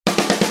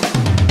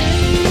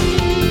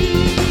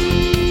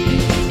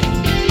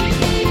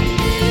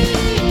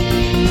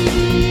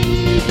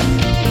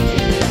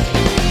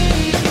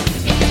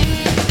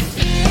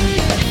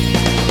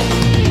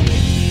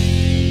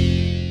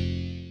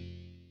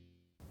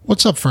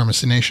What's up,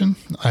 Pharmacy Nation?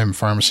 I'm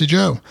Pharmacy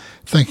Joe.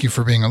 Thank you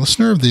for being a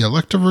listener of the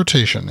Elective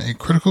Rotation, a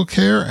critical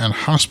care and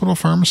hospital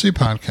pharmacy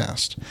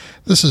podcast.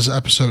 This is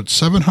episode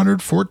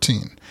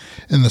 714.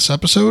 In this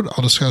episode,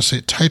 I'll discuss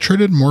a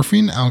titrated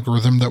morphine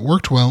algorithm that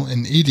worked well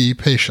in ED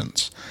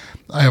patients.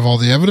 I have all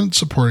the evidence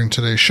supporting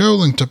today's show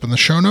linked up in the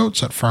show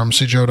notes at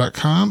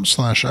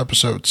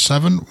pharmacyjoe.com/episode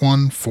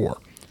 714.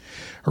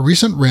 A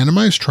recent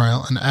randomized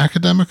trial in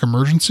academic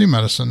emergency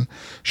medicine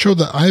showed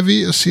that IV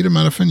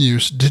acetaminophen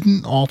use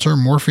didn't alter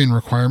morphine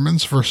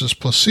requirements versus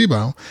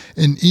placebo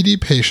in ED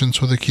patients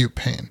with acute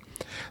pain.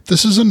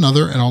 This is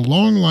another in a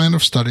long line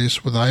of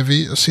studies with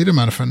IV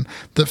acetaminophen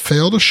that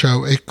fail to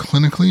show a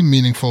clinically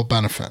meaningful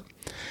benefit.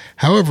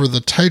 However,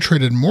 the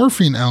titrated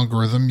morphine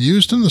algorithm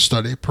used in the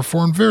study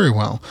performed very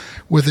well,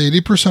 with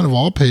 80% of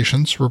all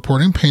patients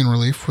reporting pain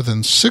relief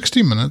within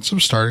 60 minutes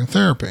of starting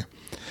therapy.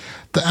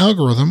 The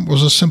algorithm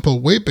was a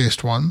simple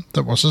weight-based one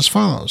that was as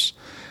follows.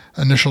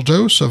 Initial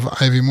dose of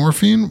IV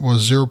morphine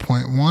was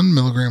 0.1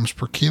 milligrams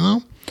per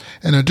kilo.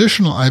 An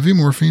additional IV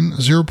morphine,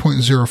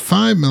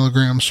 0.05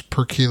 milligrams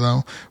per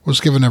kilo, was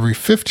given every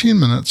 15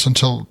 minutes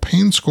until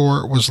pain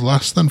score was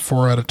less than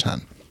 4 out of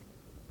 10.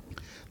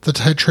 The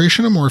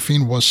titration of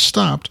morphine was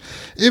stopped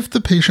if the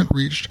patient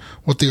reached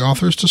what the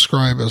authors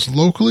describe as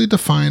locally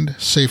defined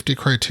safety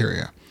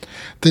criteria.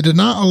 They did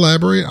not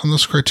elaborate on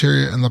this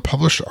criteria in the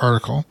published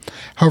article.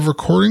 However,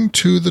 according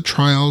to the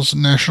trial's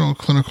National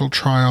Clinical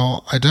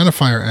Trial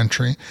Identifier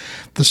entry,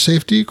 the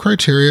safety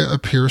criteria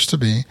appears to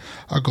be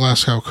a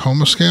Glasgow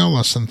Coma Scale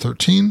less than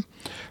 13,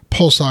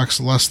 pulse ox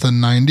less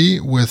than 90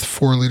 with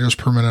 4 liters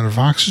per minute of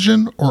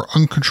oxygen, or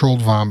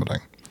uncontrolled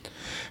vomiting.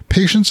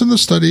 Patients in the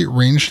study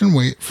ranged in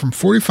weight from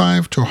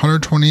 45 to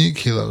 128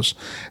 kilos,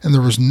 and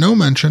there was no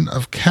mention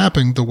of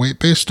capping the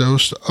weight-based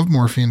dose of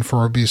morphine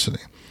for obesity.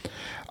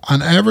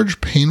 On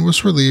average, pain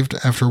was relieved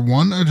after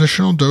one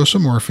additional dose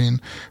of morphine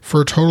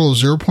for a total of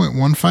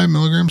 0.15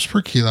 milligrams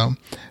per kilo,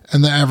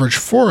 and the average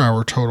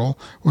 4-hour total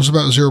was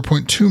about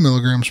 0.2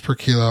 milligrams per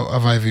kilo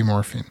of IV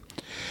morphine.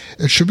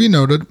 It should be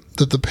noted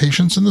that the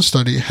patients in the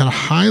study had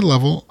a high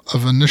level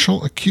of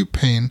initial acute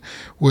pain,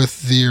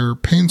 with their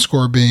pain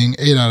score being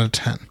 8 out of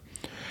 10.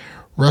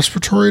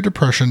 Respiratory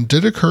depression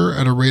did occur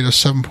at a rate of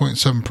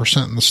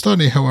 7.7% in the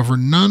study, however,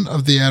 none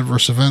of the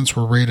adverse events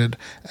were rated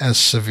as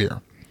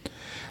severe.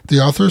 The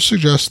authors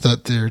suggest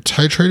that their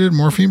titrated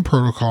morphine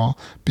protocol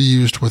be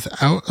used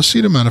without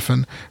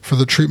acetaminophen for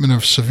the treatment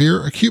of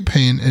severe acute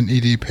pain in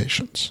ED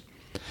patients.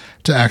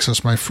 To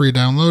access my free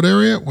download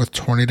area with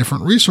 20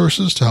 different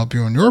resources to help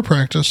you in your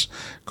practice,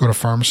 go to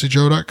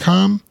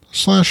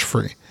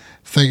pharmacyjoe.com/free.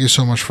 Thank you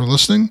so much for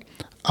listening.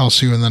 I'll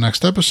see you in the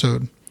next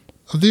episode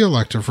of the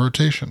Elective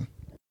Rotation.